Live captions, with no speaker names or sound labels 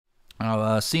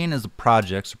Now, seeing as the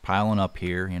projects are piling up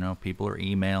here, you know, people are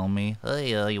emailing me,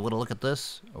 hey, you want to look at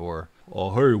this? Or,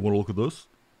 Oh, hey, you want to look at this?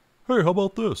 Hey, how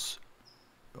about this?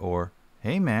 or,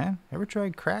 hey man, ever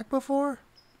tried crack before?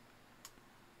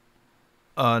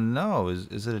 No,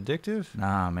 is it addictive?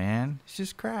 Nah, man, it's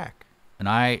just crack. And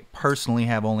I personally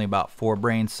have only about 4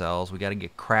 brain cells. We got to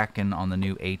get cracking on the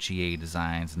new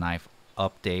Headesigns knife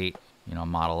update, you know,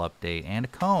 model update, and a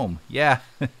comb. Yeah,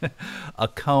 a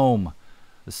comb.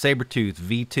 The Sabertooth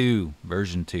V2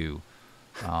 version 2.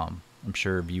 I'm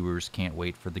sure viewers can't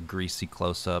wait for the greasy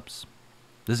close-ups.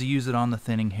 Does he use it on the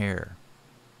thinning hair?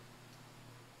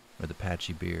 Or the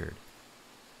patchy beard?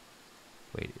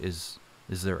 Wait, is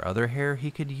there other hair he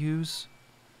could use?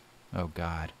 Oh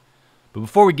God. But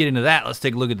before we get into that, let's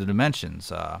take a look at the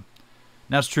dimensions. Now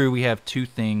it's true we have 2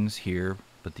 things here,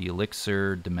 but the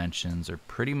Elixir dimensions are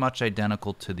pretty much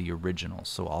identical to the original,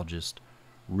 so I'll just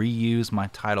reuse my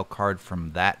title card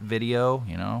from that video,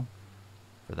 you know,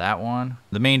 for that one.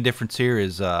 The main difference here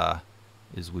is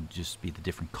would just be the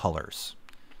different colors.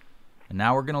 And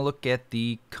now we're going to look at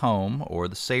the comb, or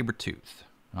the Sabertooth.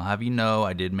 I'll have you know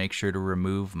I did make sure to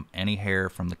remove any hair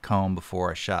from the comb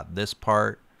before I shot this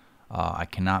part. I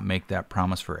cannot make that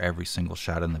promise for every single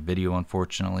shot in the video,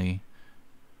 unfortunately.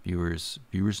 Viewers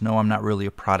know I'm not really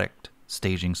a product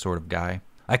staging sort of guy.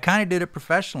 I kind of did it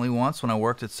professionally once when I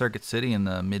worked at Circuit City in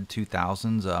the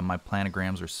mid-2000s. My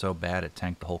planograms were so bad it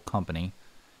tanked the whole company.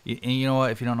 And you know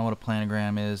what? If you don't know what a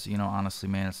planogram is, you know, honestly,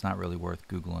 man, it's not really worth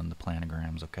Googling the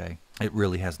planograms, okay? It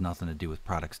really has nothing to do with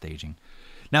product staging.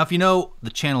 Now, if you know the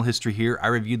channel history here, I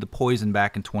reviewed the Poison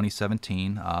back in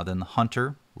 2017, then the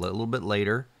Hunter a little bit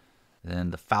later,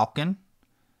 then the Falcon,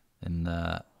 and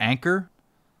the Anchor,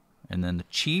 and then the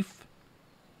Chief,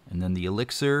 and then the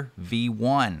Elixir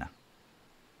V1.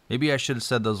 Maybe I should have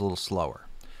said those a little slower.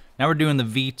 Now we're doing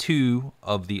the V2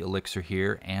 of the Elixir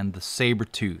here, and the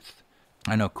Sabertooth.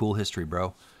 I know, cool history,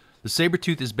 bro. The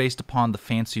Sabertooth is based upon the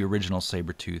fancy original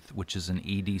Sabertooth, which is an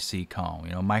EDC comb.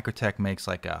 You know, Microtech makes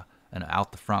like an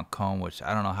out-the-front comb, which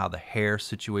I don't know how the hair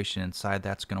situation inside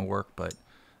that's going to work, but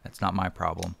that's not my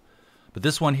problem. But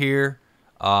this one here,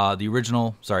 the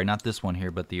original, sorry, not this one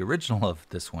here, but the original of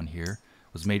this one here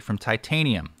was made from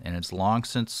titanium, and it's long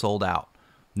since sold out.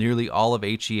 Nearly all of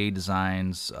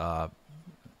Headesigns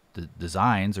the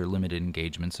designs are limited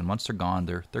engagements, and once they're gone,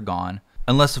 they're gone.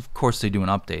 Unless, of course, they do an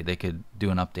update. They could do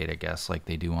an update, I guess, like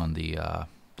they do on the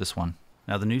this one.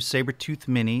 Now, the new Sabertooth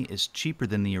Mini is cheaper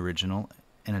than the original,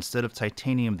 and instead of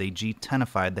titanium, they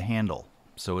G10ified the handle,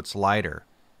 so it's lighter.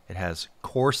 It has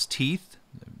coarse teeth.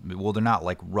 Well, they're not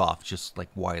like rough, just like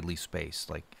widely spaced.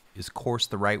 Like, is coarse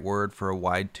the right word for a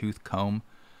wide tooth comb?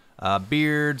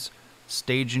 Beards,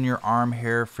 staging your arm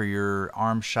hair for your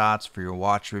arm shots, for your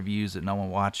watch reviews that no one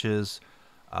watches.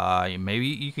 Maybe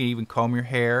you can even comb your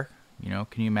hair. You know,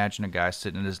 can you imagine a guy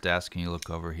sitting at his desk and you look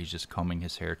over, he's just combing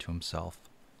his hair to himself?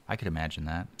 I could imagine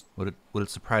that. Would it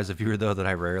surprise a viewer, though, that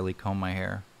I rarely comb my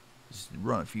hair? Just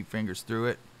run a few fingers through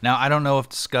it. Now, I don't know if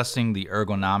discussing the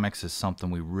ergonomics is something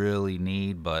we really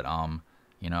need, but,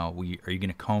 you know, are you going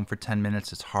to comb for 10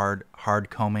 minutes? It's hard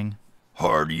combing.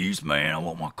 Hard use, man. I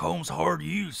want my combs hard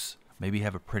use. Maybe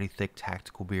have a pretty thick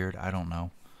tactical beard. I don't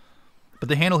know. But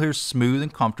the handle here is smooth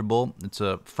and comfortable. It's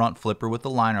a front flipper with a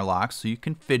liner lock, so you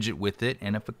can fidget with it.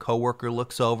 And if a coworker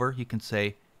looks over, you can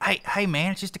say, Hey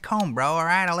man, it's just a comb, bro. All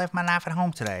right, I left my knife at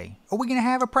home today. Are we gonna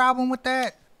have a problem with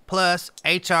that? Plus,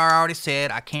 HR already said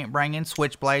I can't bring in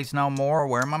switchblades no more or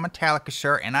wear my Metallica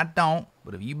shirt, and I don't.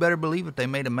 But if you better believe if they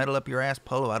made a metal up your ass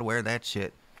polo, I'd wear that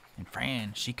shit. And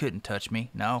Fran, she couldn't touch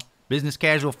me. No. Business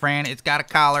casual Fran, it's got a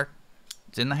collar.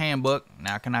 It's in the handbook.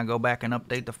 Now can I go back and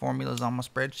update the formulas on my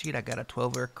spreadsheet? I got a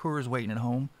 12-hour Coors waiting at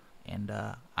home, and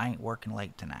I ain't working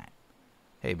late tonight.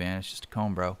 Hey man, it's just a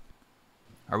comb, bro.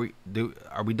 Are we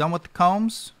done with the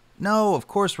combs? No, of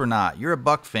course we're not. You're a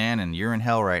Buck fan, and you're in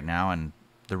hell right now, and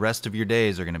the rest of your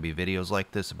days are going to be videos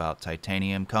like this about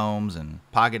titanium combs and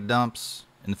pocket dumps.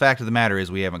 And the fact of the matter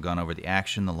is we haven't gone over the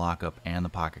action, the lockup, and the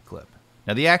pocket clip.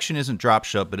 Now the action isn't drop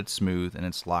shut, but it's smooth, and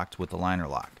it's locked with a liner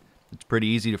lock. It's pretty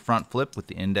easy to front flip with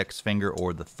the index finger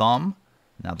or the thumb.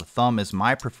 Now the thumb is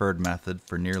my preferred method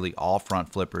for nearly all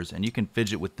front flippers, and you can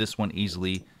fidget with this one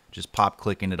easily, just pop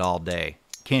clicking it all day.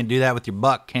 Can't do that with your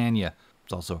Buck, can you?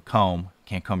 It's also a comb.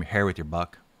 Can't comb your hair with your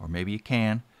Buck, or maybe you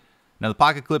can. Now the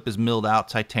pocket clip is milled out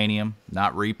titanium,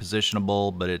 not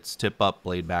repositionable, but it's tip up,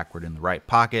 blade backward in the right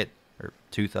pocket, or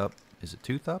tooth up. Is it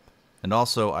tooth up? And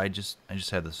also, I just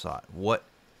had this thought.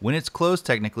 When it's closed,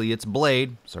 technically, it's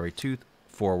tooth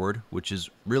forward, which is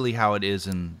really how it is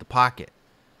in the pocket.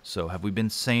 So have we been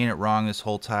saying it wrong this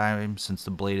whole time since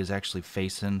the blade is actually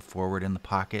facing forward in the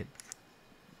pocket?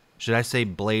 Should I say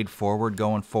blade forward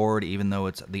going forward, even though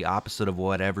it's the opposite of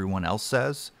what everyone else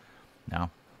says?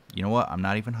 Now, you know what? I'm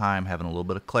not even high. I'm having a little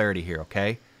bit of clarity here,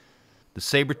 okay? The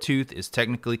Sabertooth is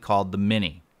technically called the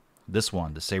Mini. This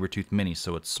one, the Sabertooth Mini,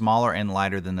 so it's smaller and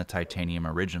lighter than the titanium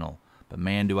original. But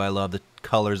man, do I love the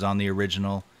colors on the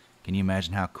original. Can you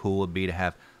imagine how cool it would be to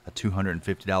have a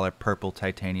 $250 purple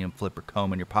titanium flipper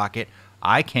comb in your pocket?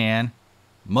 I can.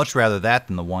 Much rather that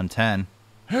than the 110.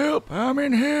 Help, I'm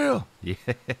in hell.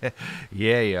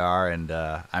 Yeah, you are, and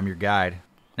I'm your guide.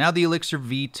 Now the Elixir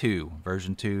V2,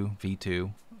 version 2,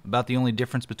 V2. About the only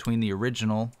difference between the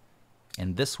original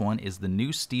and this one is the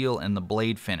new steel and the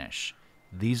blade finish.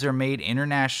 These are made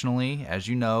internationally. As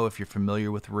you know, if you're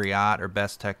familiar with Riot or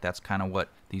Bestech, that's kind of what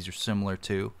these are similar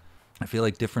to. I feel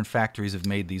like different factories have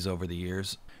made these over the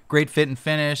years. Great fit and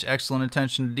finish, excellent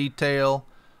attention to detail.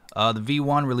 The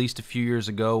V1 released a few years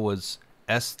ago was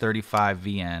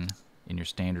S35VN in your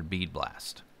standard bead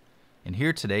blast. And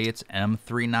here today it's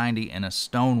M390 in a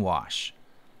stonewash.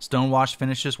 Stonewash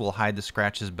finishes will hide the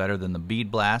scratches better than the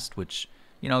bead blast, which,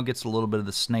 you know, gets a little bit of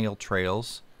the snail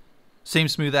trails. Same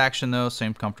smooth action though,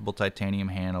 same comfortable titanium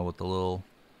handle with the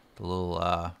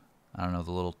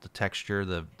texture,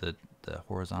 the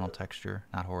horizontal texture,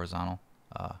 not horizontal,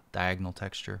 diagonal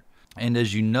texture. And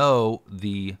as you know,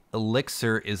 the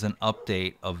Elixir is an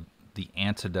update of the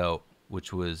Antidote,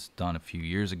 which was done a few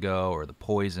years ago, or the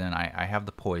Poison. I have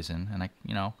the Poison, and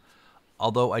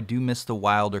although I do miss the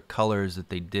wilder colors that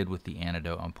they did with the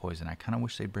Antidote on Poison, I kind of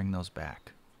wish they'd bring those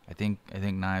back. I think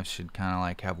knives should kind of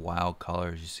like have wild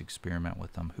colors. Just experiment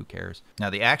with them. Who cares? Now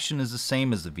the action is the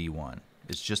same as the V1.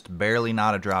 It's just barely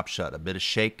not a drop shut. A bit of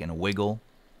shake and a wiggle.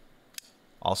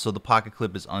 Also, the pocket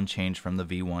clip is unchanged from the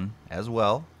V1 as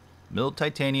well. Milled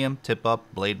titanium, tip up,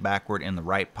 blade backward in the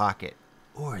right pocket.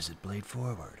 Or is it blade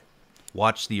forward?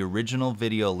 Watch the original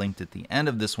video linked at the end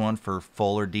of this one for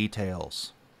fuller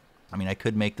details. I mean, I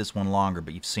could make this one longer,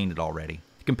 but you've seen it already.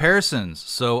 Comparisons.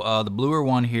 So the bluer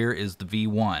one here is the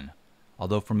V1.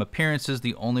 Although from appearances,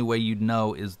 the only way you'd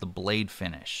know is the blade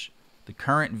finish. The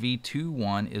current V2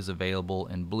 one is available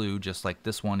in blue, just like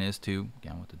this one is too,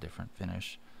 again with a different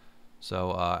finish.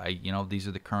 So, these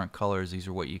are the current colors. These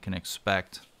are what you can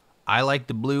expect. I like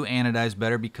the blue anodized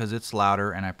better because it's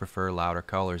louder, and I prefer louder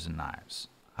colors in knives.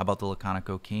 How about the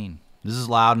Laconico Keen? This is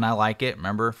loud, and I like it.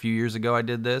 Remember a few years ago I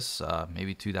did this?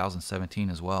 Maybe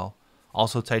 2017 as well.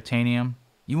 Also titanium.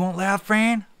 You want loud,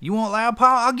 friend? You want loud,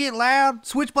 Paul? I'll get loud.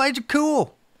 Switchblades are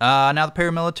cool. Now the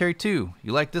Paramilitary 2.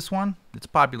 You like this one? It's a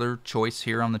popular choice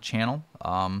here on the channel.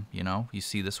 You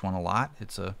see this one a lot.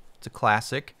 It's a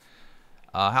classic.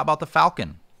 How about the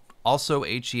Falcon? Also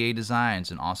HEA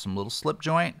Designs, an awesome little slip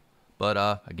joint.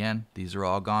 But again, these are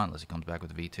all gone unless he comes back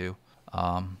with a V2.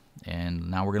 And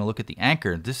now we're going to look at the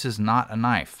Anchor. This is not a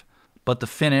knife. But the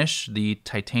finish, the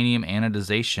titanium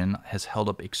anodization, has held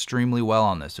up extremely well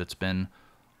on this. It's been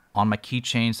on my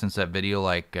keychain since that video,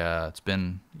 it's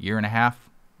been a year and a half,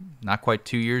 not quite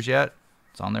 2 years yet.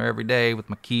 It's on there every day with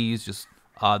my keys.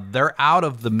 They're out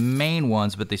of the main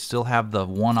ones, but they still have the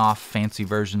one-off fancy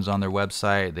versions on their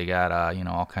website. They got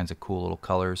all kinds of cool little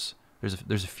colors.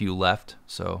 There's a few left,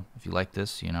 so if you like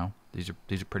this, these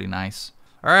are pretty nice.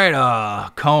 All right,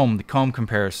 the comb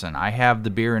comparison. I have the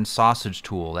beer and sausage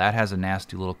tool. That has a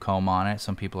nasty little comb on it.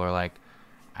 Some people are like,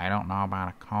 I don't know about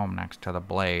a comb next to the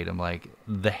blade. I'm like,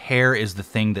 the hair is the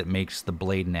thing that makes the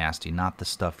blade nasty, not the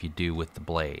stuff you do with the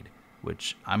blade.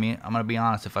 Which, I mean, I'm going to be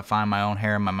honest, if I find my own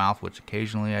hair in my mouth, which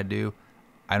occasionally I do,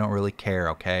 I don't really care,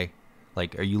 okay?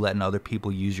 Like, are you letting other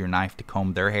people use your knife to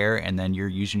comb their hair and then you're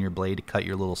using your blade to cut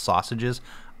your little sausages?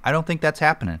 I don't think that's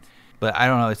happening. But I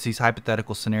don't know, it's these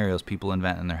hypothetical scenarios people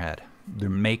invent in their head. They're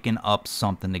making up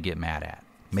something to get mad at.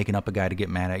 Making up a guy to get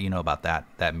mad at, you know about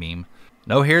that meme.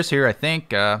 No hairs here, I think.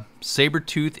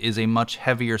 Sabertooth is a much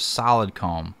heavier solid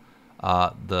comb.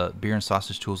 The beer and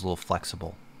sausage tool is a little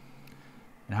flexible.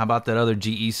 And how about that other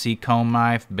GEC comb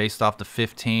knife based off the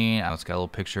 15? It's got a little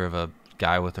picture of a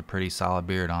guy with a pretty solid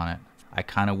beard on it. I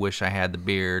kind of wish I had the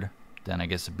beard. Then I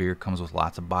guess the beard comes with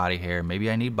lots of body hair.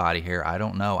 Maybe I need body hair. I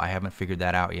don't know. I haven't figured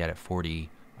that out yet at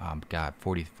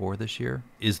 44 this year.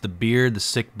 Is the beard, the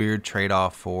sick beard,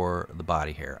 trade-off for the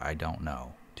body hair? I don't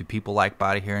know. Do people like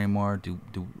body hair anymore?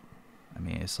 I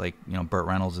mean, it's like, Burt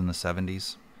Reynolds in the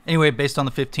 70s. Anyway, based on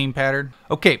the 15 pattern.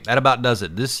 Okay, that about does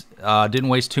it. This didn't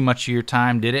waste too much of your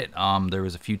time, did it? There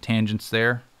was a few tangents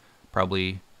there.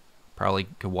 Probably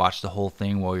could watch the whole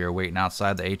thing while you're waiting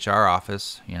outside the HR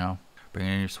office,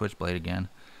 bringing in your switchblade again.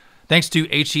 Thanks to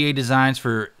HEA Designs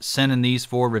for sending these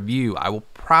for review. I will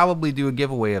probably do a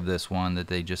giveaway of this one that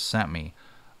they just sent me.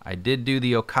 I did do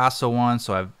the Ocaso one,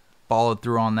 so I've followed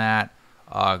through on that.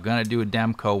 Gonna do a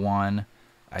Demco one.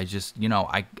 I just, you know,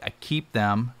 I keep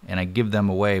them and I give them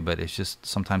away, but it's just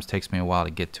sometimes takes me a while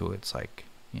to get to it. It's like,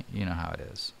 you know how it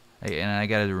is. And I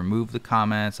got to remove the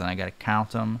comments and I got to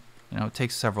count them. You know, it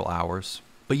takes several hours.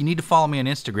 But you need to follow me on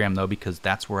Instagram, though, because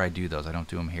that's where I do those. I don't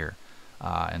do them here.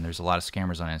 And there's a lot of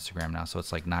scammers on Instagram now, so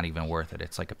it's like not even worth it.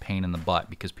 It's like a pain in the butt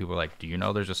because people are like, do you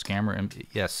know there's a scammer?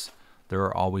 Yes, there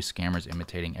are always scammers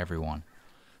imitating everyone.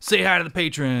 Say hi to the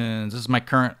patrons. This is my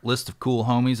current list of cool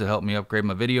homies that helped me upgrade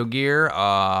my video gear.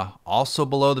 Also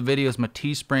below the video is my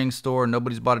Teespring store.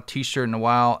 Nobody's bought a t-shirt in a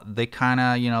while. They kind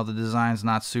of, you know, the design's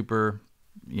not super,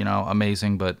 you know,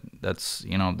 amazing, but that's,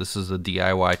 you know, this is a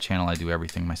DIY channel. I do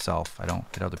everything myself. I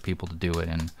don't get other people to do it,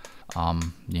 and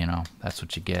you know, that's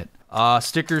what you get.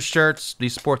 Stickers, shirts,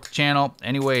 these support the channel.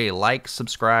 Anyway, like,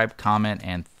 subscribe, comment,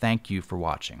 and thank you for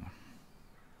watching.